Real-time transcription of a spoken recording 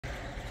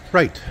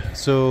Right,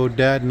 so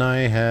Dad and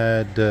I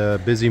had a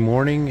busy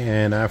morning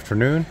and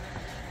afternoon.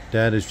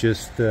 Dad is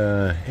just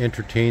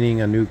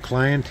entertaining a new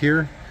client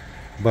here,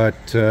 but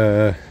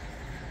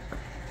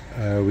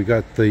we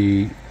got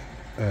the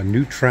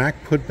new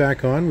track put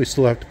back on. We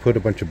still have to put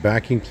a bunch of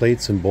backing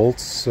plates and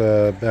bolts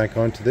back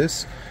onto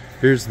this.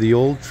 Here's the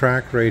old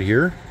track right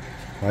here.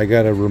 I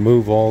got to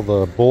remove all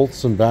the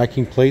bolts and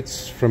backing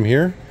plates from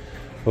here,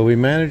 but we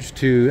managed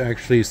to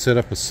actually set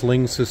up a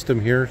sling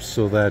system here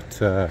so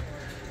that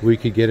we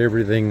could get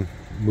everything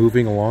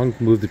moving along,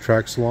 move the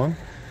tracks along.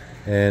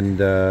 And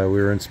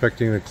we were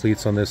inspecting the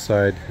cleats on this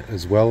side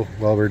as well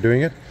while we were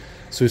doing it.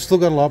 So we've still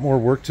got a lot more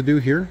work to do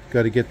here.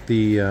 Got to get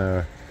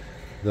the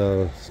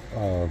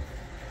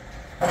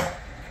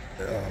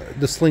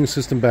sling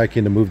system back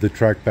in to move the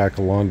track back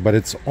along, but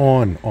it's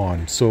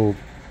on. So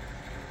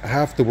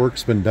half the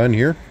work's been done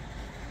here,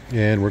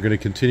 and we're going to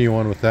continue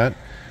on with that.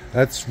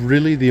 That's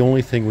really the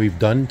only thing we've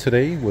done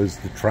today was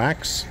the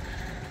tracks,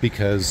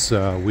 because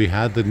we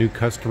had the new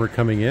customer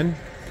coming in,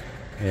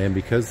 and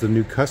because the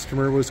new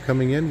customer was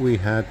coming in, we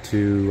had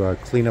to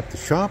clean up the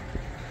shop,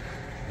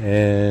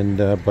 and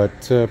but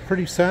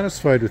pretty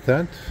satisfied with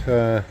that,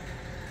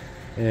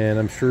 and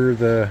I'm sure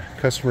the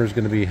customer is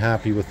going to be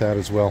happy with that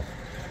as well.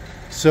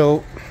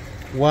 So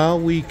while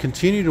we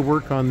continue to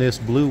work on this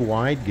blue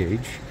wide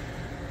gauge,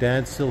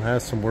 Dad still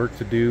has some work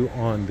to do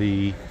on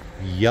the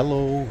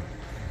yellow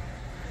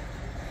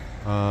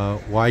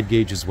wide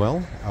gauge as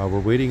well. We're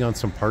waiting on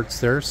some parts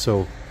there,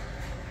 so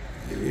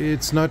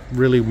it's not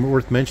really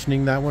worth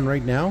mentioning that one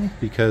right now,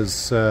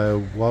 because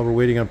while we're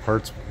waiting on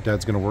parts,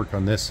 Dad's going to work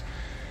on this.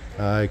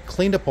 I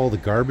cleaned up all the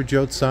garbage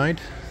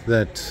outside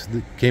that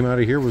came out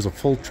of here. It was a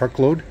full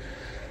truckload,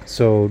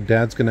 so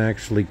Dad's going to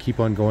actually keep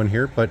on going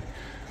here, but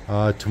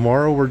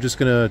tomorrow we're just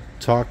going to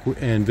talk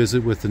and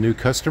visit with the new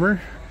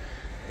customer.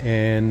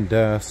 And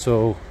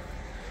so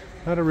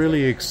not a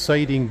really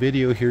exciting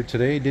video here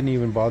today. Didn't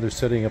even bother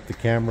setting up the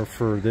camera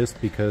for this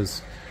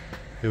because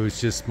it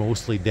was just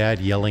mostly Dad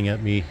yelling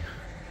at me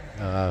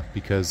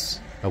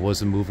because I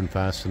wasn't moving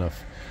fast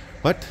enough.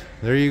 But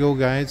there you go,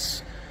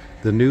 guys.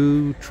 The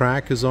new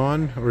track is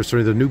on, or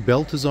sorry, the new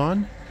belt is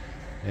on,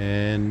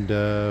 and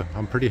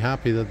I'm pretty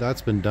happy that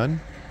that's been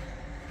done,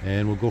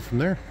 and we'll go from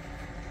there.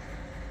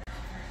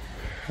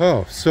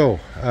 Oh, so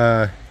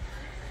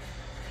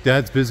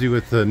Dad's busy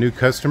with the new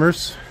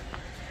customers.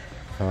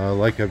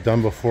 Like I've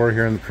done before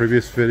here in the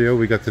previous video,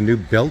 we got the new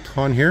belt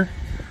on here,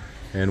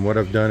 and what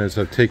I've done is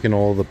I've taken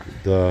all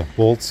the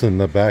bolts and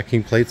the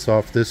backing plates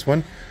off this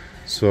one,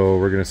 so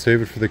we're going to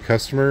save it for the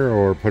customer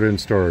or put it in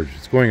storage.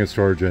 It's going in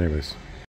storage anyways.